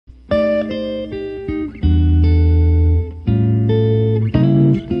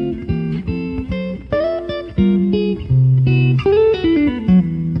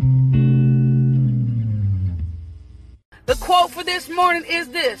for this morning is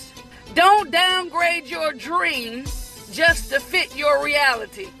this. Don't downgrade your dream just to fit your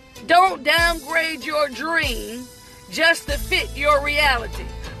reality. Don't downgrade your dream just to fit your reality.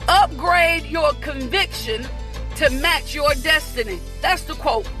 Upgrade your conviction to match your destiny. That's the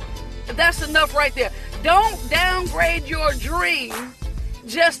quote. That's enough right there. Don't downgrade your dream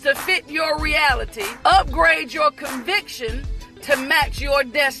just to fit your reality. Upgrade your conviction to match your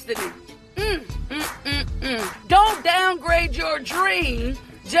destiny. Don't downgrade your dream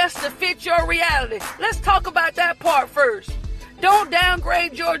just to fit your reality. Let's talk about that part first. Don't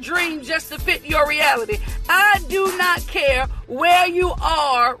downgrade your dream just to fit your reality. I do not care where you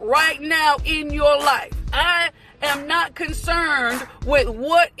are right now in your life. I am not concerned with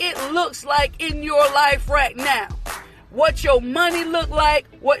what it looks like in your life right now. What your money look like,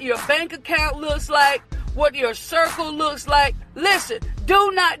 what your bank account looks like, what your circle looks like. Listen,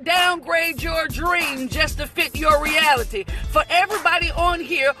 do not downgrade your dream just to fit your reality. For everybody on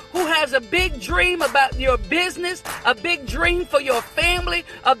here who has a big dream about your business, a big dream for your family,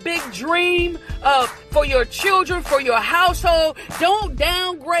 a big dream for your children, for your household, don't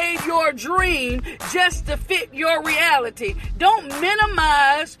downgrade your dream just to fit your reality. Don't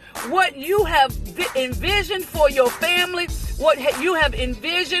minimize what you have envisioned for your family, what you have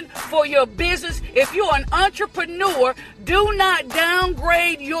envisioned for your business. If you're an entrepreneur, do not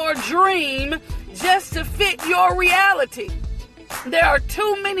downgrade your dream just to fit your reality. There are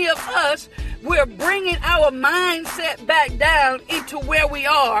too many of us, we're bringing our mindset back down into where we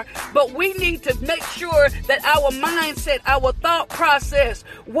are, but we need to make sure that our mindset, our thought process,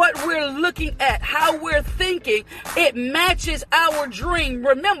 what we're looking at, how we're thinking, it matches our dream.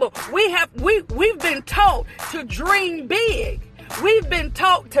 Remember, we've been taught to dream big. We've been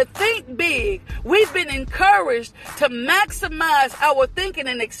taught to think big. We've been encouraged to maximize our thinking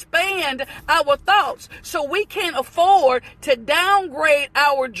and expand our thoughts. So we can't afford to downgrade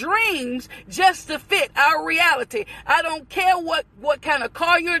our dreams just to fit our reality. I don't care what kind of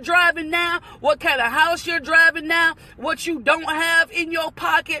car you're driving now, what kind of house you're driving now, what you don't have in your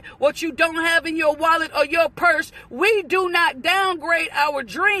pocket, what you don't have in your wallet or your purse. We do not downgrade our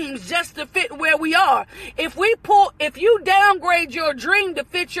dreams just to fit where we are. If you downgrade your dream to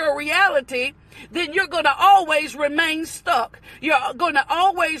fit your reality, then you're going to always remain stuck. You're going to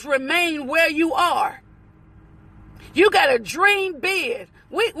always remain where you are. You got to dream big.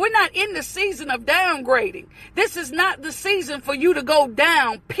 We're not in the season of downgrading. This is not the season for you to go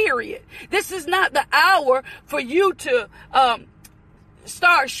down, period. This is not the hour for you to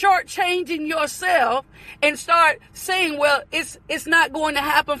start shortchanging yourself and start saying, well, it's not going to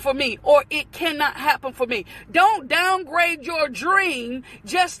happen for me, or it cannot happen for me. Don't downgrade your dream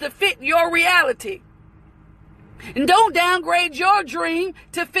just to fit your reality. And don't downgrade your dream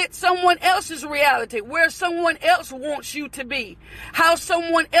to fit someone else's reality, where someone else wants you to be, how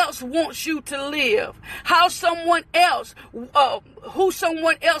someone else wants you to live, how someone else, who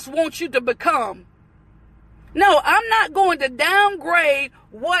someone else wants you to become. No, I'm not going to downgrade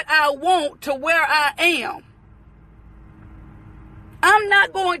what I want to where I am. I'm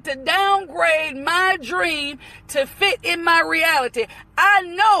not going to downgrade my dream to fit in my reality. I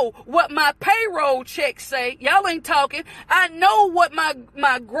know what my payroll checks say. Y'all ain't talking. I know what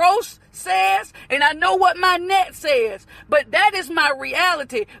my gross says, and I know what my net says. But that is my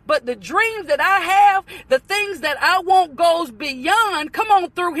reality. But the dreams that I have, the things that I want goes beyond. Come on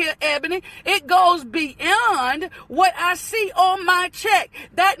through here, Ebony. It goes beyond what I see on my check.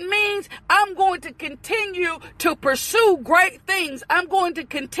 That means I'm going to continue to pursue great things. I'm going to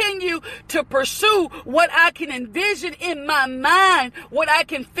continue to pursue what I can envision in my mind, what I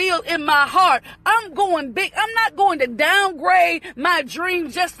can feel in my heart. I'm going big. I'm not going to downgrade my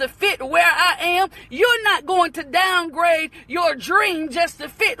dream just to fit where I am. You're not going to downgrade your dream just to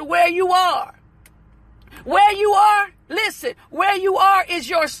fit where you are. Where you are, listen, where you are is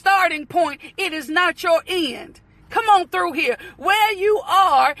your starting point. It is not your end. Come on through here. Where you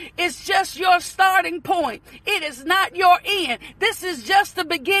are is just your starting point. It is not your end. This is just the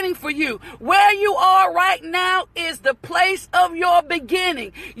beginning for you. Where you are right now is the place of your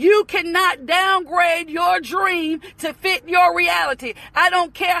beginning. You cannot downgrade your dream to fit your reality. I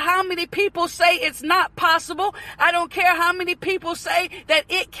don't care how many people say it's not possible. I don't care how many people say that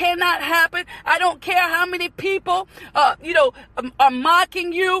it can't cannot happen. I don't care how many people, are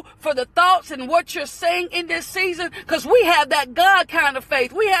mocking you for the thoughts and what you're saying in this season, because we have that God kind of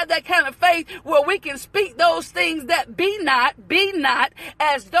faith. We have that kind of faith where we can speak those things that be not,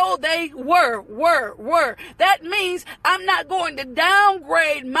 as though they were. That means I'm not going to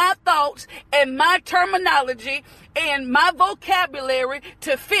downgrade my thoughts and my terminology and my vocabulary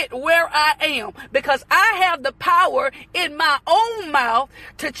to fit where I am, because I have the power in my own mouth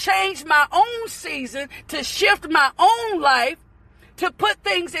to change my own season, to shift my own life, to put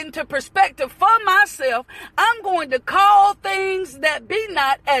things into perspective for myself. I'm going to call things that be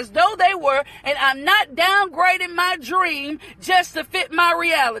not as though they were, and I'm not downgrading my dream just to fit my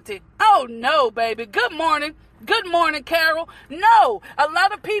reality. Oh no, baby. Good morning. Good morning, Carol. No, a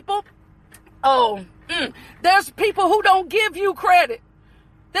lot of people, there's people who don't give you credit.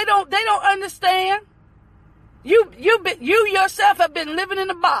 They don't understand. You yourself have been living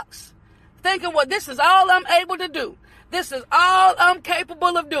in a box, thinking, well, this is all I'm able to do. This is all I'm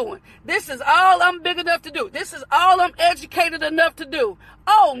capable of doing. This is all I'm big enough to do. This is all I'm educated enough to do.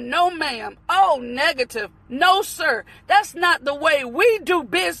 Oh, no, ma'am. Oh, negative. No, sir. That's not the way we do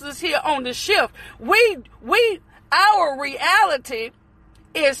business here on the shift. Our reality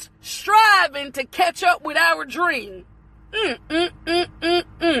is striving to catch up with our dream.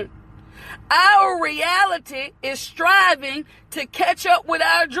 Our reality is striving to catch up with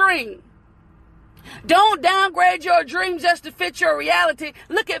our dream. Don't downgrade your dream just to fit your reality.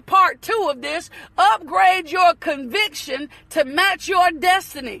 Look at part 2 of this. Upgrade your conviction to match your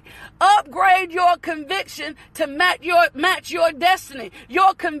destiny. Upgrade your conviction to match your destiny.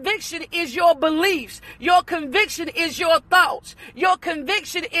 Your conviction is your beliefs. Your conviction is your thoughts. Your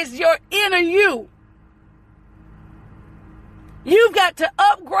conviction is your inner you. You've got to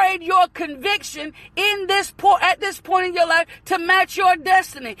upgrade your conviction at this point in your life to match your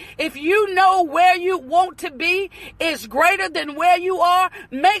destiny. If you know where you want to be is greater than where you are,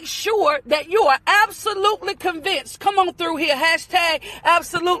 make sure that you are absolutely convinced. Come on through here, hashtag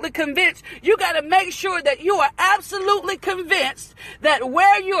absolutely convinced. You got to make sure that you are absolutely convinced that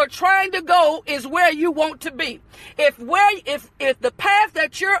where you are trying to go is where you want to be. If the path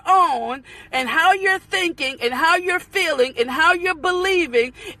that you're on and how you're thinking and how you're feeling and how you're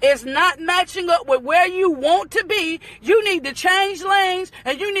believing is not matching up with where you want to be, you need to change lanes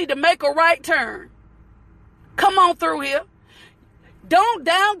and you need to make a right turn. Come on through here. Don't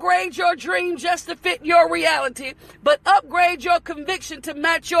downgrade your dream just to fit your reality, but upgrade your conviction to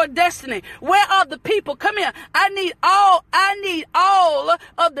match your destiny. Where are the people? Come here. I need all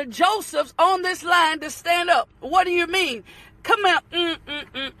of the Josephs on this line to stand up. What do you mean? Come here.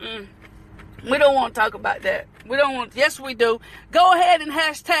 We don't want to talk about that. Yes, we do. Go ahead and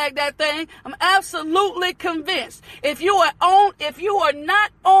hashtag that thing. I'm absolutely convinced. If you are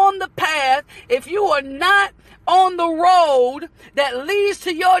not on the path, if you are not on the road that leads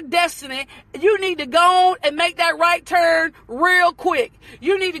to your destiny, you need to go on and make that right turn real quick.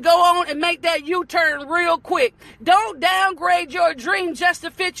 You need to go on and make that U-turn real quick. Don't downgrade your dream just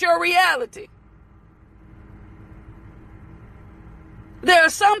to fit your reality. There are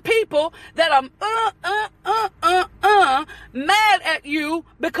some people that are mad at you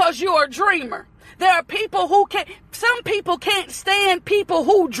because you're a dreamer. There are people some people can't stand people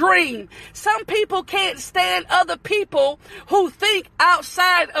who dream. Some people can't stand other people who think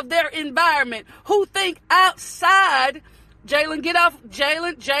outside of their environment, who think outside. Jalen, get off.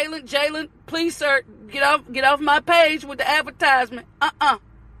 Jalen, please, sir, get off my page with the advertisement.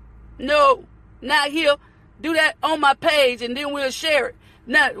 No, not here. Do that on my page and then we'll share it.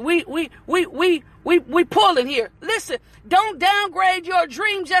 Now, we pulling here. Listen, don't downgrade your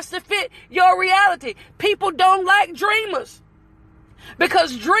dream just to fit your reality. People don't like dreamers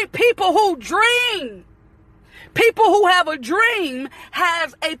because people who have a dream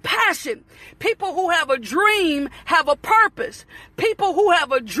has a passion. People who have a dream have a purpose. People who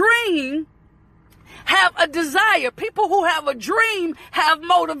have a dream have a desire. People who have a dream have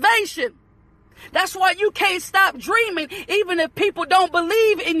motivation. That's why you can't stop dreaming even if people don't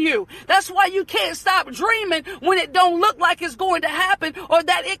believe in you. That's why you can't stop dreaming when it don't look like it's going to happen or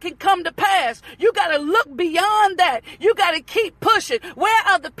that it can come to pass. You got to look beyond that. You got to keep pushing. Where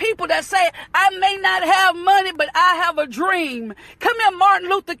are the people that say, I may not have money, but I have a dream? Come here, Martin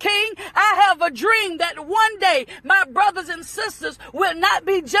Luther King. I have a dream that one day my brothers and sisters will not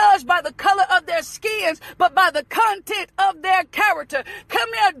be judged by the color of their skins, but by the content of their character.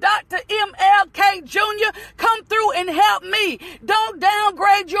 Come here, Dr. M.L. MLK Jr., come through and help me. Don't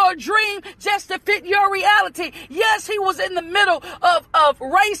downgrade your dream just to fit your reality. Yes, he was in the middle of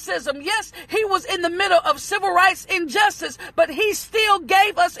racism. Yes, he was in the middle of civil rights injustice, but he still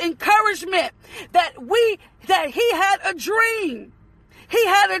gave us encouragement that he had a dream. He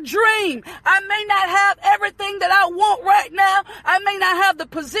had a dream. I may not have everything that I want right now. I may not have the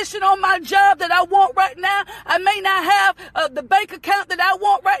position on my job that I want right now. I may not have the bank account that I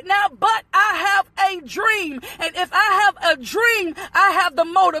want right now, but I have a dream. And if I have a dream, I have the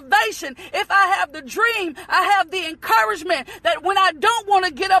motivation. If I have the dream, I have the encouragement that when I don't want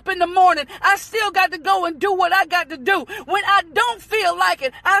to get up in the morning, I still got to go and do what I got to do. When I don't feel like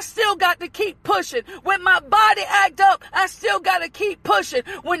it, I still got to keep pushing. When my body act up, I still got to keep pushing.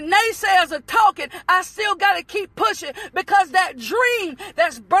 When naysayers are talking, I still got to keep pushing, because that dream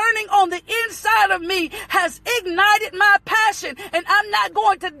that's burning on the inside of me has ignited my passion, and I'm not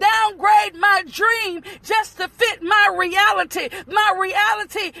going to downgrade my dream just to fit my reality. My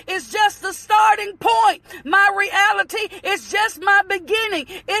reality is just the starting point. My reality is just my beginning.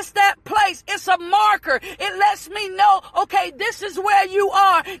 It's that place. It's a marker. It lets me know, okay, this is where you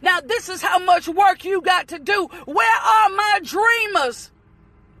are. Now, this is how much work you got to do. Where are my dreamers?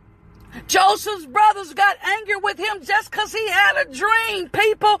 Joseph's brothers got angry with him just because he had a dream,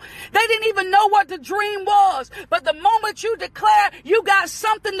 people. They didn't even know what the dream was. But the moment you declare you got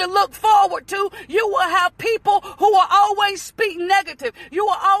something to look forward to, you will have people who will always speak negative. You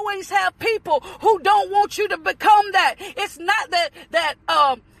will always have people who don't want you to become that. It's not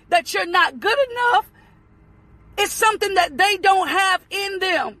that you're not good enough. It's something that they don't have in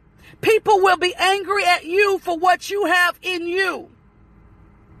them. People will be angry at you for what you have in you.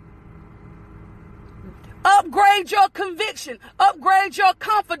 Upgrade your conviction. Upgrade your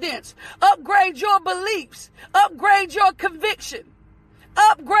confidence. Upgrade your beliefs. Upgrade your conviction.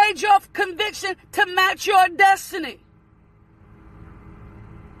 Upgrade your conviction to match your destiny.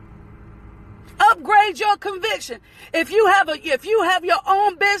 Upgrade your conviction. If you have your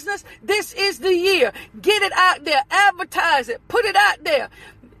own business, this is the year. Get it out there. Advertise it. Put it out there.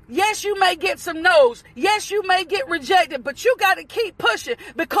 Yes, you may get some no's. Yes, you may get rejected, but you got to keep pushing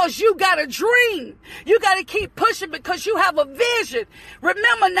because you got a dream. You got to keep pushing because you have a vision.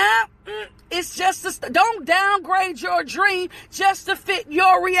 Remember now, it's just don't downgrade your dream just to fit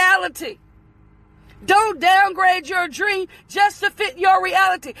your reality. Don't downgrade your dream just to fit your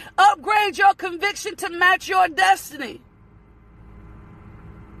reality. Upgrade your conviction to match your destiny.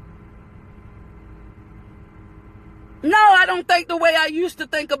 No, I don't think the way I used to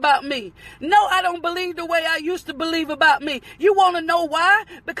think about me. No, I don't believe the way I used to believe about me. You want to know why?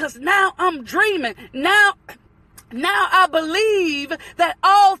 Because now I'm dreaming. Now I believe that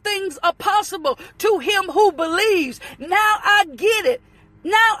all things are possible to him who believes. Now I get it.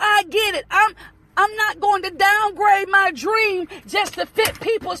 Now I get it. I'm not going to downgrade my dream just to fit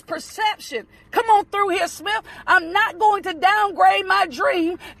people's perception. Come on through here, Smith. I'm not going to downgrade my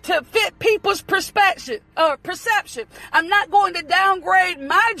dream to fit people's perception. I'm not going to downgrade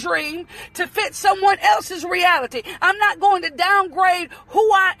my dream to fit someone else's reality. I'm not going to downgrade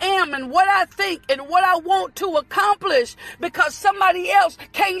who I am and what I think and what I want to accomplish because somebody else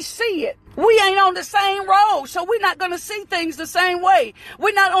can't see it. We ain't on the same road, so we're not going to see things the same way.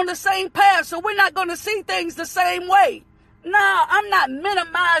 We're not on the same path, so we're not going to see things the same way. No, I'm not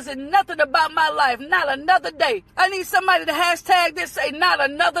minimizing nothing about my life. Not another day. I need somebody to hashtag this, say not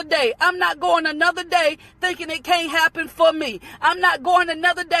another day. I'm not going another day thinking it can't happen for me. I'm not going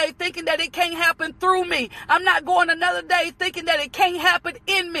another day thinking that it can't happen through me. I'm not going another day thinking that it can't happen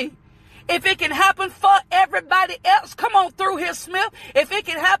in me. If it can happen for everybody else, come on through here, Smith. If it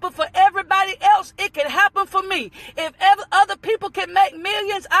can happen for everybody else, it can happen for me. If other people can make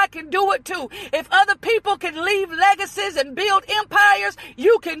millions, I can do it too. If other people can leave legacies and build empires,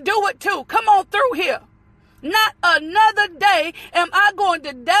 you can do it too. Come on through here. Not another day am I going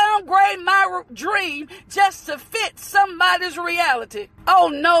to downgrade my dream just to fit somebody's reality. Oh,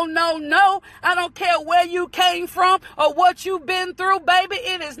 no, no, no. I don't care where you came from or what you've been through, baby.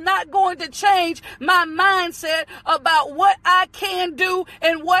 It is not going to change my mindset about what I can do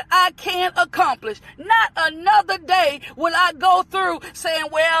and what I can accomplish. Not another day will I go through saying,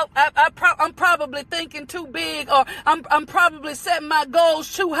 well, I'm probably thinking too big or I'm probably setting my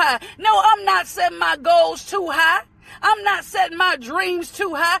goals too high. No, I'm not setting my goals too high. I'm not setting my dreams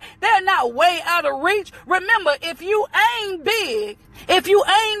too high. They're not way out of reach. Remember, if you aim big, if you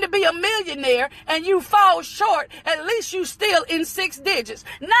aim to be a millionaire and you fall short, at least you still in 6 digits.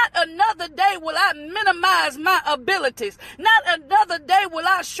 Not another day will I minimize my abilities. Not another day will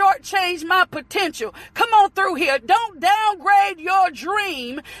I shortchange my potential. Come on through here. Don't downgrade your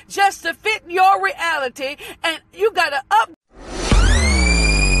dream just to fit your reality. And you got to upgrade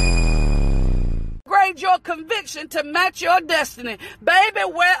your conviction to match your destiny. Baby,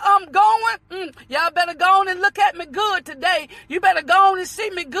 where I'm going, y'all better go on and look at me good today. You better go on and see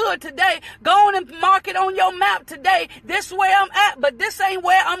me good today. Go on and mark it on your map today. This is where I'm at, but this ain't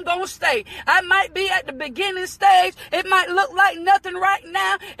where I'm going to stay. I might be at the beginning stage. It might look like nothing right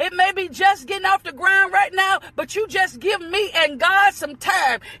now. It may be just getting off the ground right now, but you just give me and God some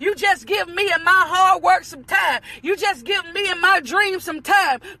time. You just give me and my hard work some time. You just give me and my dreams some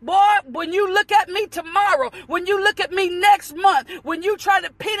time. Boy, when you look at me tomorrow, when you look at me next month, when you try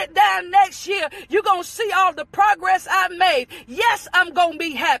to pin it down next year, you're going to see all the progress I made. Yes, I'm going to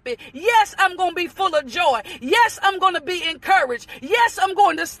be happy. Yes, I'm going to be full of joy. Yes, I'm going to be encouraged. Yes, I'm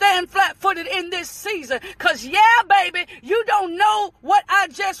going to stand flat-footed in this season. Because, yeah, baby, you don't know what I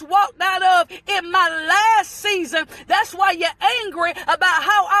just walked out of in my last season. That's why you're angry about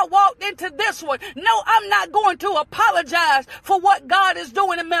how I walked into this one. No, I'm not going to apologize for what God is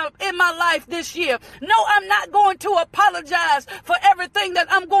doing in my life this year. No, I'm not going to apologize for everything that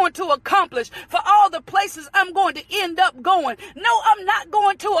I'm going to accomplish, for all the places I'm going to end up going. No, I'm not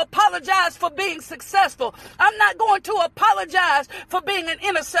going to apologize for being successful. I'm not going to apologize for being an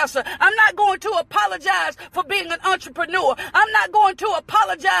intercessor. I'm not going to apologize for being an entrepreneur. I'm not going to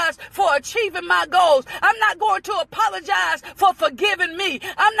apologize for achieving my goals. I'm not going to apologize for forgiving me.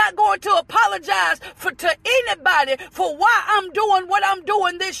 I'm not going to apologize to anybody for why I'm doing what I'm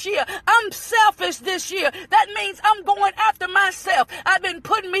doing this year. I'm selfish this year. That means I'm going after myself. I've been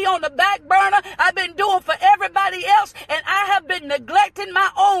putting me on the back burner. I've been doing for everybody else, and I have been neglecting my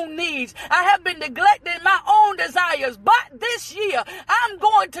own needs. I have been neglecting my own desires. But this year, I'm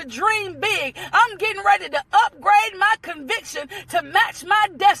going to dream big. I'm getting ready to upgrade my conviction to match my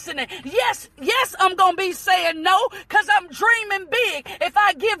destiny. Yes, I'm going to be saying no because I'm dreaming big. If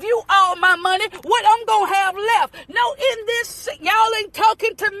I give you all my money, what I'm going to have left? No, in this, y'all ain't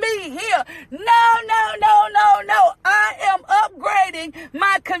talking to me here. No. I am upgrading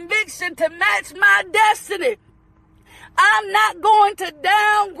my conviction to match my destiny. I'm not going to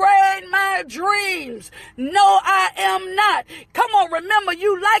downgrade my dreams. No, I am not. Come on, remember,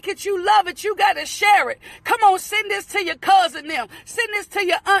 you like it, you love it, you got to share it. Come on, send this to your cousin them. Send this to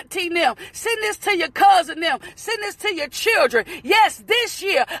your auntie them. Send this to your cousin them. Send this to your children. Yes, this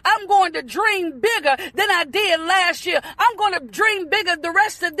year, I'm going to dream bigger than I did last year. I'm going to dream bigger the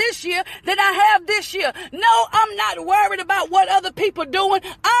rest of this year than I have this year. No, I'm not worried about what other people doing.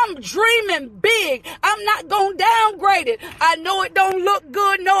 I'm dreaming big. I'm not going to downgrade it. I know it don't look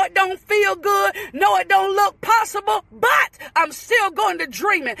good. No, it don't feel good. No, it don't look possible, but I'm still going to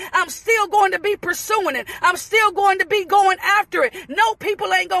dream it. I'm still going to be pursuing it. I'm still going to be going after it. No,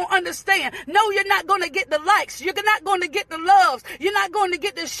 people ain't going to understand. No, you're not going to get the likes. You're not going to get the loves. You're not going to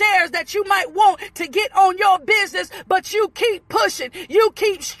get the shares that you might want to get on your business, but you keep pushing. You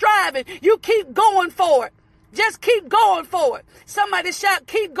keep striving. You keep going for it. Just keep going for it. Somebody shout,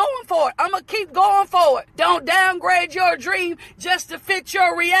 keep going for it. I'm going to keep going for it. Don't downgrade your dream just to fit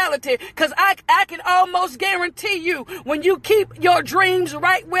your reality. Because I can almost guarantee you, when you keep your dreams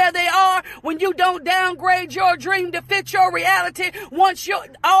right where they are, when you don't downgrade your dream to fit your reality, once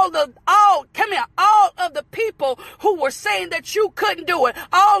all of the people who were saying that you couldn't do it,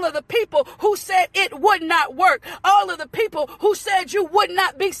 all of the people who said it would not work, all of the people who said you would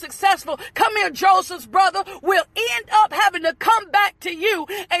not be successful, come here, Joseph's brother, will end up having to come back to you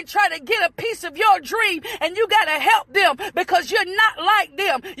and try to get a piece of your dream, and you got to help them because you're not like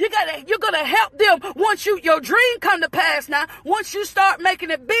them. You're going to help them once your dream come to pass now. Once you start making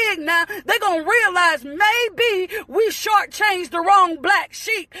it big now, they're going to realize maybe we shortchanged the wrong black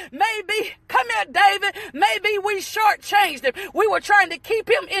sheep. Maybe, come here, David, maybe we shortchanged him. We were trying to keep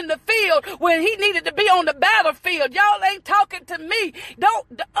him in the field when he needed to be on the battlefield. Y'all ain't talking to me.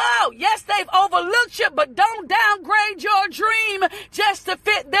 Yes, they've overlooked you, but don't downgrade your dream just to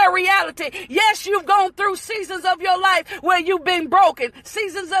fit their reality. Yes, you've gone through seasons of your life where you've been broken,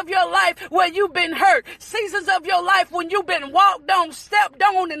 seasons of your life where you've been hurt, seasons of your life when you've been walked on, stepped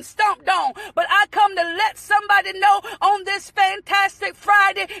on, and stomped on. But I come to let somebody know on this fantastic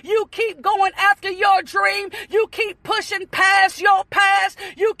Friday, you keep going after your dream. You keep pushing past your past.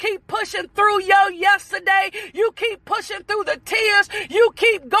 You keep pushing pushing through your yesterday. You keep pushing through the tears. You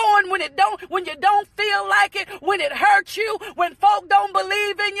keep going when you don't feel like it, when it hurts you, when folk don't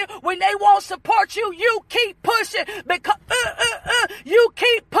believe in you, when they won't support you. You keep pushing because you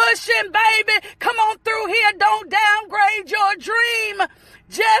keep pushing, baby. Come on through here. Don't downgrade your dream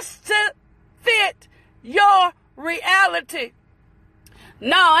just to fit your reality.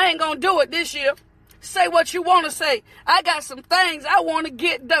 No, I ain't gonna do it this year. Say what you want to say. I got some things I want to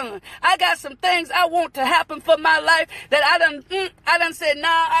get done. I got some things I want to happen for my life that I done said, nah,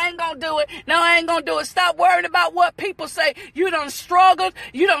 I ain't going to do it. No, I ain't going to do it. Stop worrying about what people say. You done struggled.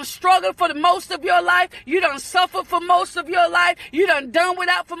 You done struggled for the most of your life. You done suffered for most of your life. You done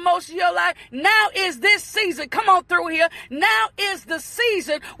without for most of your life. Now is this season. Come on through here. Now is the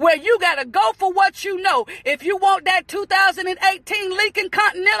season where you got to go for what you know. If you want that 2018 Lincoln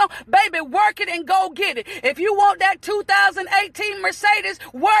Continental, baby, work it and go get it. If you want that 2018 Mercedes,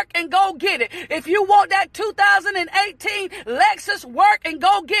 work and go get it. If you want that 2018 Lexus, work and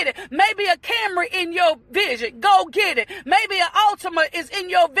go get it. Maybe a Camry in your vision, go get it. Maybe an Altima is in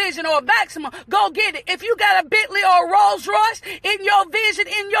your vision, or a Maxima, go get it. If you got a Bentley or a Rolls Royce in your vision,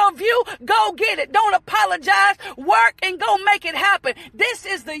 in your view, go get it. Don't apologize. Work and go make it happen. This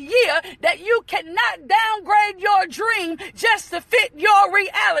is the year that you cannot downgrade your dream just to fit your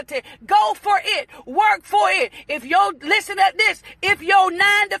reality. Go for it. Work for it. Listen at this, if your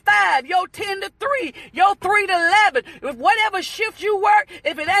 9 to 5, your 10 to 3, your 3 to 11, if whatever shift you work,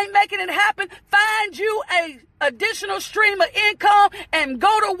 if it ain't making it happen, find you a additional stream of income and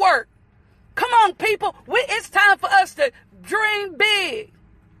go to work. Come on, people. It's time for us to dream big.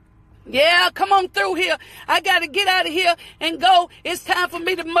 Yeah, come on through here. I got to get out of here and go. It's time for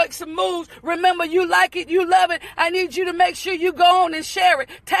me to make some moves. Remember, you like it, you love it. I need you to make sure you go on and share it.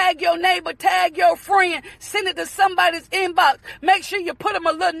 Tag your neighbor, tag your friend. Send it to somebody's inbox. Make sure you put them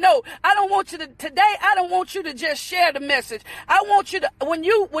a little note. I don't want you to just share the message. I want you to, when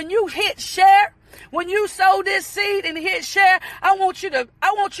you hit share, when you sow this seed and hit share, I want you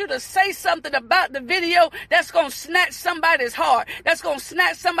to say something about the video that's going to snatch somebody's heart, that's going to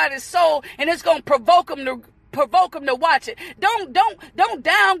snatch somebody's soul, and it's going to provoke them to watch it. Don't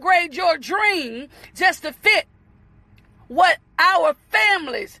downgrade your dream just to fit what our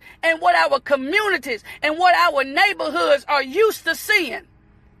families and what our communities and what our neighborhoods are used to seeing.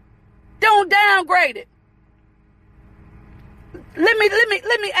 Don't downgrade it. Let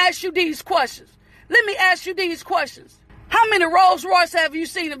me ask you these questions. Let me ask you these questions. How many Rolls Royce have you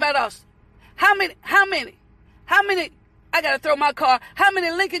seen in Valdosta? How many? I got to throw my car. How many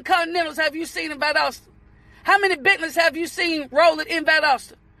Lincoln Continentals have you seen in Valdosta? How many Bentleys have you seen rolling in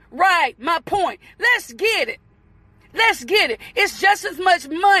Valdosta? Right, my point. Let's get it. Let's get it. It's just as much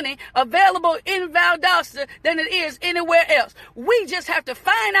money available in Valdosta than it is anywhere else. We just have to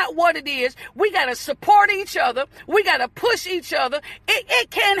find out what it is. We got to support each other. We got to push each other.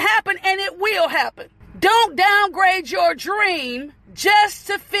 It can happen and it will happen. Don't downgrade your dream just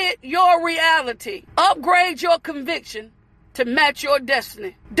to fit your reality. Upgrade your conviction to match your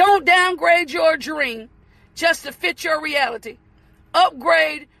destiny. Don't downgrade your dream just to fit your reality.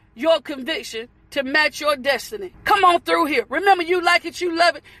 Upgrade your conviction to match your destiny. Come on through here. Remember, you like it, you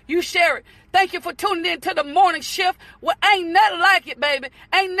love it, you share it. Thank you for tuning in to the morning shift. Well, ain't nothing like it, baby.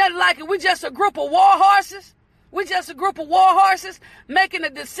 Ain't nothing like it. We just a group of war horses. We just a group of war horses making a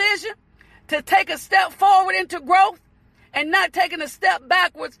decision to take a step forward into growth and not taking a step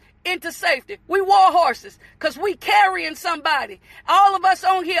backwards into safety. We war horses because we carrying somebody. All of us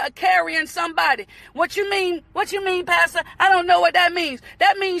on here are carrying somebody. What you mean, Pastor? I don't know what that means.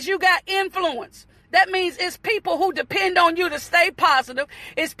 That means you got influence. That means it's people who depend on you to stay positive.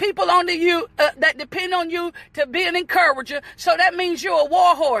 It's people under you that depend on you to be an encourager. So that means you're a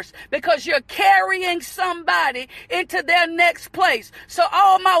war horse because you're carrying somebody into their next place. So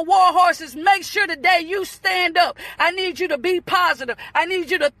all my war horses, make sure today you stand up. I need you to be positive. I need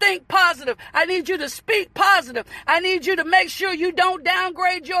you to think positive. I need you to speak positive. I need you to make sure you don't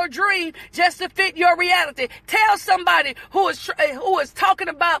downgrade your dream just to fit your reality. Tell somebody who is talking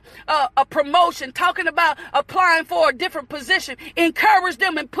about a promotion, talking about applying for a different position. Encourage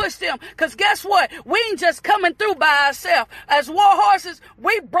them and push them. Because guess what? We ain't just coming through by ourselves. As war horses,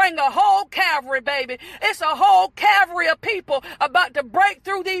 we bring a whole cavalry, baby. It's a whole cavalry of people about to break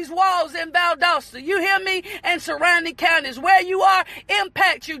through these walls in Valdosta. You hear me? And surrounding counties. Where you are,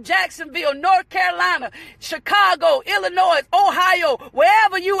 impact you. Jacksonville, North Carolina, Chicago, Illinois, Ohio,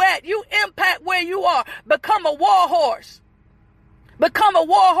 wherever you at, you impact where you are. Become a war horse. Become a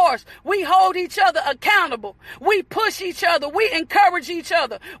war horse. We hold each other accountable. We push each other. We encourage each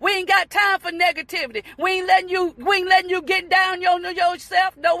other. We ain't got time for negativity. We ain't letting you get down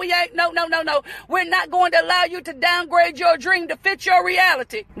yourself. No, we ain't. No. We're not going to allow you to downgrade your dream to fit your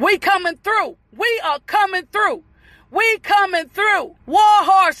reality. We coming through. We are coming through. We coming through. War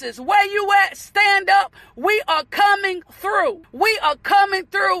horses, where you at? Stand up. We are coming through. We are coming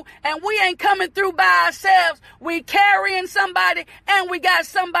through, and we ain't coming through by ourselves. We carrying somebody, and we got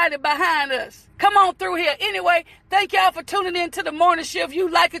somebody behind us. Come on through here. Anyway, thank y'all for tuning in to the morning shift.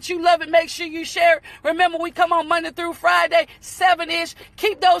 You like it, you love it. Make sure you share it. Remember, we come on Monday through Friday, 7-ish.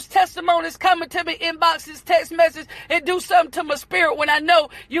 Keep those testimonies coming to me, inboxes, text messages. It do something to my spirit when I know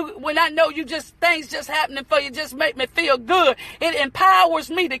you just, things just happening for you. Just make me feel good. It empowers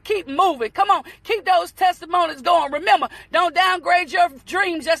me to keep moving. Come on, keep those testimonies going. Remember, don't downgrade your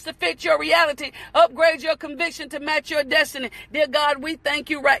dreams just to fit your reality. Upgrade your conviction to match your destiny. Dear God, we thank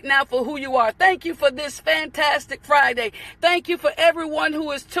you right now for who you are. Thank you for this fantastic Friday. Thank you for everyone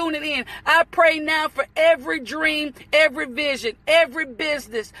who is tuning in. I pray now for every dream, every vision, every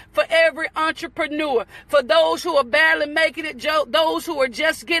business, for every entrepreneur, for those who are barely making it, those who are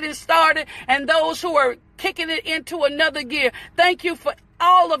just getting started, and those who are kicking it into another gear. Thank you for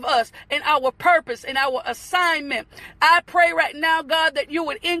all of us and our purpose and our assignment. I pray right now, God, that you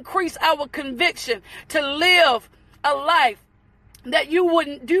would increase our conviction to live a life that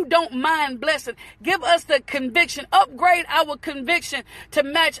you don't mind blessing. Give us the conviction, upgrade our conviction to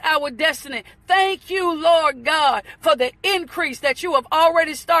match our destiny. Thank you, Lord God, for the increase that you have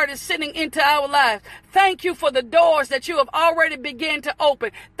already started sending into our lives. Thank you for the doors that you have already begun to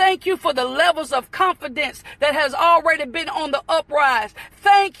open. Thank you for the levels of confidence that has already been on the uprise.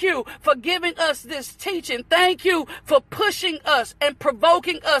 Thank you for giving us this teaching. Thank you for pushing us and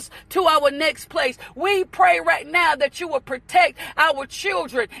provoking us to our next place. We pray right now that you will protect our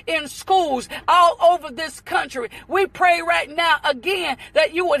children in schools all over this country. We pray right now again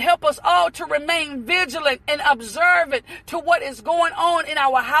that you would help us all to remain vigilant and observant to what is going on in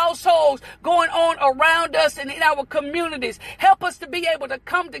our households, going on around us and in our communities. Help us to be able to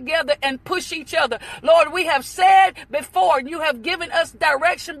come together and push each other. Lord, we have said before, and you have given us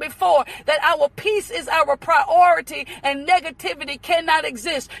direction before, that our peace is our priority and negativity cannot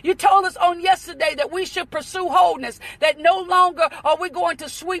exist. You told us on yesterday that we should pursue wholeness, that no longer are we going to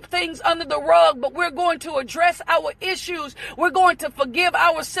sweep things under the rug, but we're going to address our issues. We're going to forgive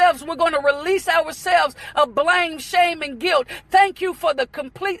ourselves. We're going to release ourselves of blame, shame, and guilt. Thank you for the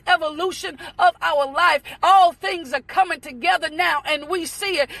complete evolution of our life. All things are coming together now, and we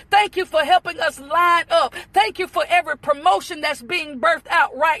see it. Thank you for helping us line up. Thank you for every promotion that's being birthed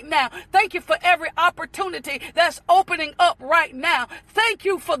out right now. Thank you for every opportunity that's opening up right now. Thank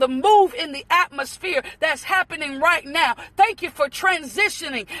you for the move in the atmosphere that's happening right now. Thank you for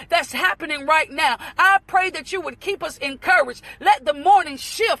transitioning that's happening right now. I pray that you would keep us encouraged. Let the morning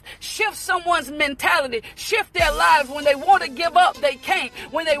shift someone's mentality, shift their lives. When they want to give up, they can't.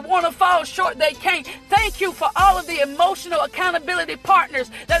 When they want to fall short, they can't. Thank you for all of the emotional accountability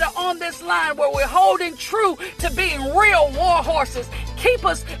partners that are on this line where we're holding true to being real war horses. Keep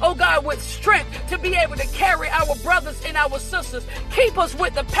us, oh God, with strength to be able to carry our brothers and our sisters. Keep us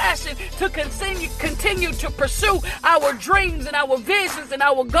with the passion to continue to pursue our dreams and our visions and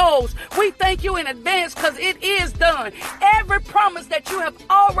our goals. We thank you in advance because it is done. Every promise that you have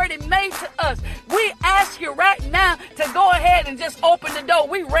already made to us, we ask you right now to go ahead and just open the door.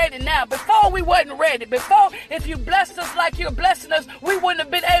 We ready now. Before we wasn't ready. Before, if you blessed us like you're blessing us, we wouldn't have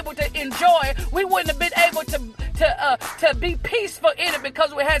been able to enjoy it. We wouldn't have been able to be peaceful in it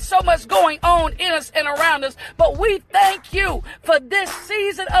because we had so much going on in us and around us. But we thank you for this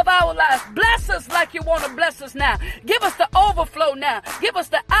season of our lives. Bless us like you want to bless us now. Give us the overflow now. Give us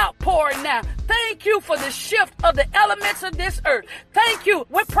the outpouring now. Thank you for the shift of the elements of this earth. Thank you.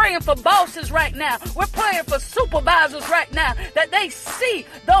 We're praying for bosses right now. We're praying for supervisors right now, that they see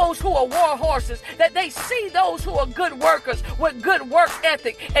those who are war horses, that they see those who are good workers with good work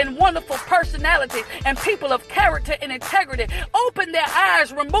ethic and wonderful personality and people of character and integrity. Open their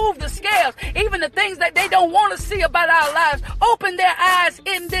eyes, remove the scales, even the things that they don't want to see about our lives. Open their eyes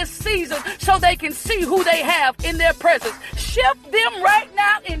in this season so they can see who they have in their presence. Shift them right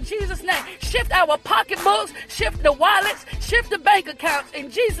now in Jesus' name. Shift our pocketbooks, shift the wallets, shift the bank accounts. In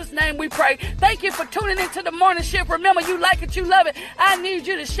Jesus' name we pray. Thank you for tuning into the morning shift. Remember, you like it, you love it. I need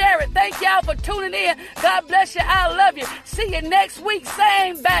you to share it. Thank y'all for tuning in. God bless you. I love you. See you next week.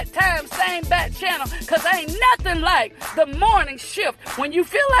 Same bat time, same bat channel. Because ain't nothing like the morning shift. When you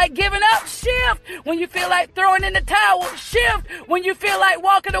feel like giving up, shift. When you feel like throwing in the towel, shift. When you feel like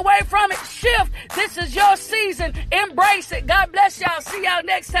walking away from it, shift. This is your season. Embrace it. God bless y'all. See y'all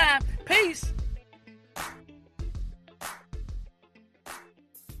next time. Peace.